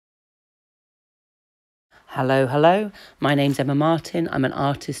Hello, hello. My name's Emma Martin. I'm an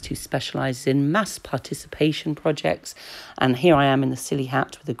artist who specialises in mass participation projects. And here I am in the silly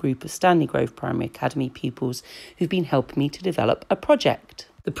hat with a group of Stanley Grove Primary Academy pupils who've been helping me to develop a project.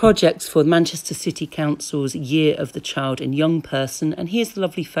 The project's for Manchester City Council's Year of the Child and Young Person. And here's the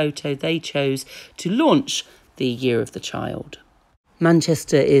lovely photo they chose to launch the Year of the Child.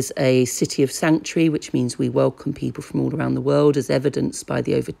 Manchester is a city of sanctuary, which means we welcome people from all around the world, as evidenced by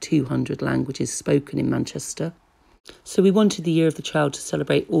the over 200 languages spoken in Manchester. So we wanted the Year of the Child to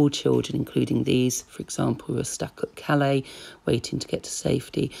celebrate all children, including these, for example, who are stuck at Calais, waiting to get to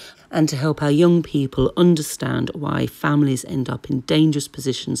safety, and to help our young people understand why families end up in dangerous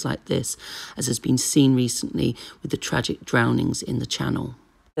positions like this, as has been seen recently with the tragic drownings in the Channel.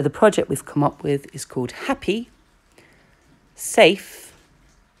 So the project we've come up with is called Happy, Safe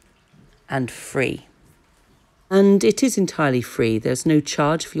and Free. And it is entirely free. There's no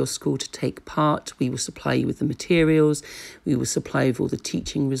charge for your school to take part. We will supply you with the materials. We will supply you with all the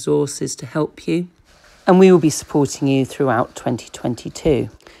teaching resources to help you. And we will be supporting you throughout 2022.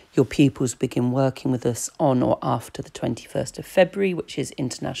 Your pupils begin working with us on or after the 21st of February, which is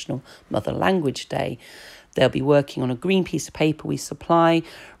International Mother Language Day. They'll be working on a green piece of paper we supply,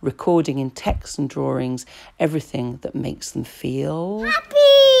 recording in text and drawings everything that makes them feel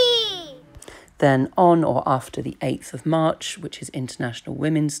happy. Then on or after the 8th of March, which is International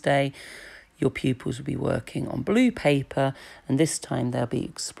Women's Day, your pupils will be working on blue paper, and this time they'll be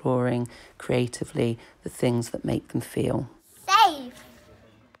exploring creatively the things that make them feel safe.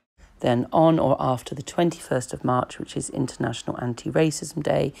 Then on or after the 21st of March, which is International Anti-Racism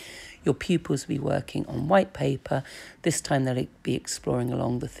Day, your pupils will be working on white paper. This time they'll be exploring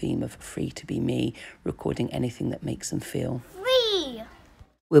along the theme of Free to be Me, recording anything that makes them feel free.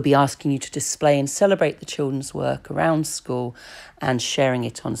 We'll be asking you to display and celebrate the children's work around school and sharing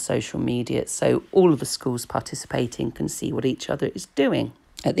it on social media so all of the schools participating can see what each other is doing.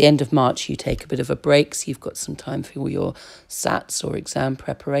 At the end of March, you take a bit of a break, so you've got some time for all your SATs or exam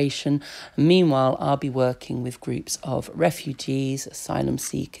preparation. And meanwhile, I'll be working with groups of refugees, asylum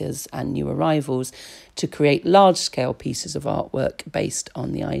seekers and new arrivals to create large-scale pieces of artwork based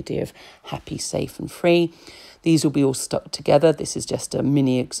on the idea of happy, safe and free. These will be all stuck together. This is just a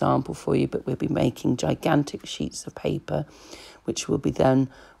mini example for you, but we'll be making gigantic sheets of paper, which we'll be then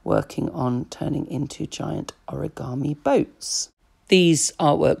working on turning into giant origami boats. These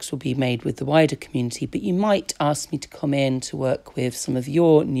artworks will be made with the wider community, but you might ask me to come in to work with some of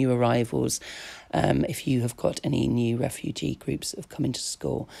your new arrivals if you have got any new refugee groups that have come into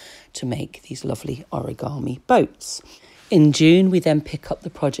school to make these lovely origami boats. In June, we then pick up the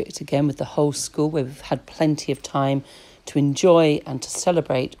project again with the whole school, where we've had plenty of time to enjoy and to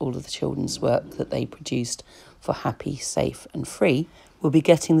celebrate all of the children's work that they produced for Happy, Safe and Free. We'll be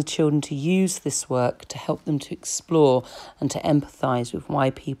getting the children to use this work to help them to explore and to empathise with why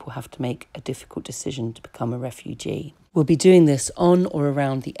people have to make a difficult decision to become a refugee. We'll be doing this on or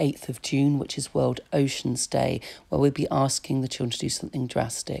around the 8th of June, which is World Oceans Day, where we'll be asking the children to do something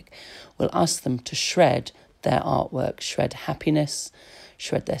drastic. We'll ask them to shred their artwork, shred happiness,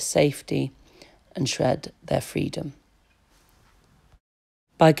 shred their safety, and shred their freedom.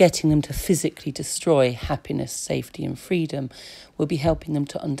 By getting them to physically destroy happiness, safety and freedom, we'll be helping them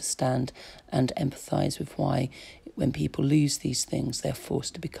to understand and empathise with why when people lose these things, they're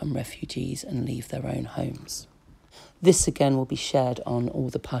forced to become refugees and leave their own homes. This again will be shared on all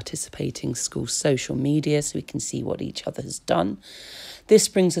the participating school social media so we can see what each other has done. This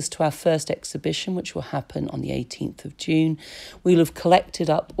brings us to our first exhibition, which will happen on the 18th of June. We'll have collected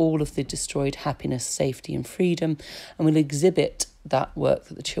up all of the destroyed happiness, safety and freedom, and we'll exhibit that work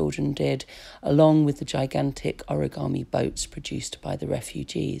that the children did, along with the gigantic origami boats produced by the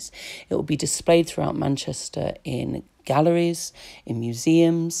refugees. It will be displayed throughout Manchester in galleries, in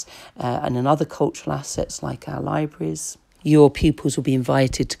museums, and in other cultural assets like our libraries. Your pupils will be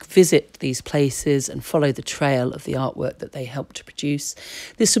invited to visit these places and follow the trail of the artwork that they helped to produce.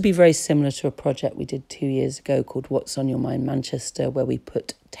 This will be very similar to a project we did 2 years ago called What's on Your Mind Manchester, where we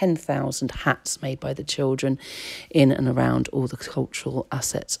put 10,000 hats made by the children in and around all the cultural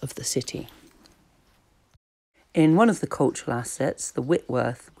assets of the city. In one of the cultural assets, the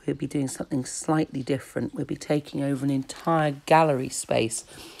Whitworth, we'll be doing something slightly different. We'll be taking over an entire gallery space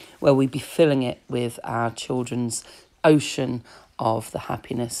where we'll be filling it with our children's ocean of the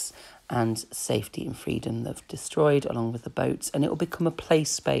happiness and Safety and Freedom they've destroyed, along with the boats, and it will become a play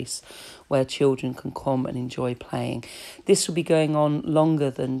space where children can come and enjoy playing. This will be going on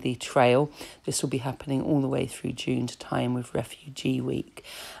longer than the trail. This will be happening all the way through June to tie in with Refugee Week,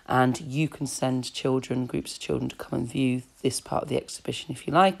 and you can send children, groups of children, to come and view this part of the exhibition if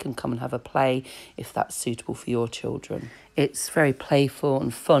you like, and come and have a play if that's suitable for your children. It's very playful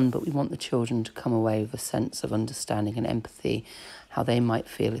and fun, but we want the children to come away with a sense of understanding and empathy, how they might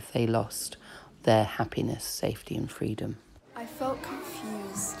feel if they lost their happiness, safety and freedom. I felt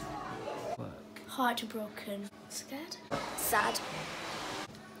confused. Heartbroken. Scared? Sad.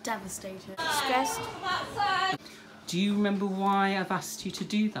 Devastated. Stressed. Do you remember why I've asked you to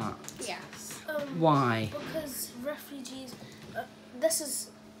do that? Yes. Why? Because refugees, this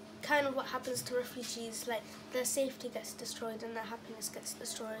is kind of what happens to refugees, like their safety gets destroyed and their happiness gets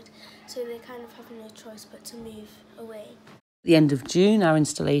destroyed, so they kind of have no choice but to move away. At the end of June, our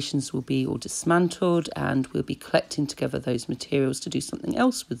installations will be all dismantled, and we'll be collecting together those materials to do something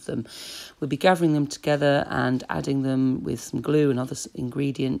else with them. We'll be gathering them together and adding them with some glue and other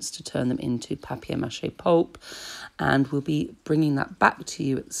ingredients to turn them into papier-mâché pulp, and we'll be bringing that back to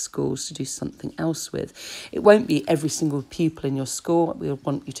you at the schools to do something else with. It won't be every single pupil in your school. We'll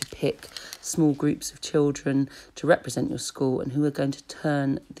want you to pick small groups of children to represent your school and who are going to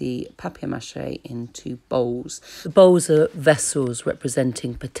turn the papier-mâché into bowls. The bowls are vessels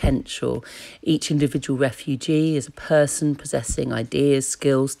representing potential. Each individual refugee is a person possessing ideas,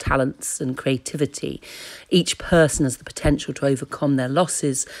 skills, talents and creativity. Each person has the potential to overcome their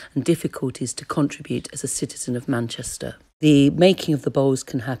losses and difficulties to contribute as a citizen of Manchester. The making of the bowls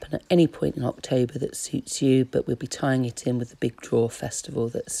can happen at any point in October that suits you, but we'll be tying it in with the Big Draw Festival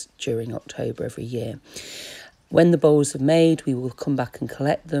that's during October every year. When the bowls are made, we will come back and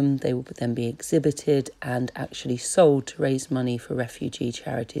collect them. They will then be exhibited and actually sold to raise money for refugee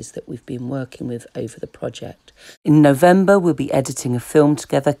charities that we've been working with over the project. In November, we'll be editing a film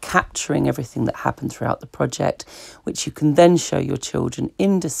together, capturing everything that happened throughout the project, which you can then show your children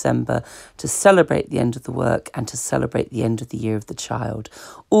in December to celebrate the end of the work and to celebrate the end of the year of the child.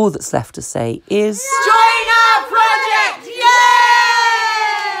 All that's left to say is... Join our project! Yay!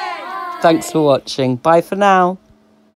 Thanks for watching. Bye for now.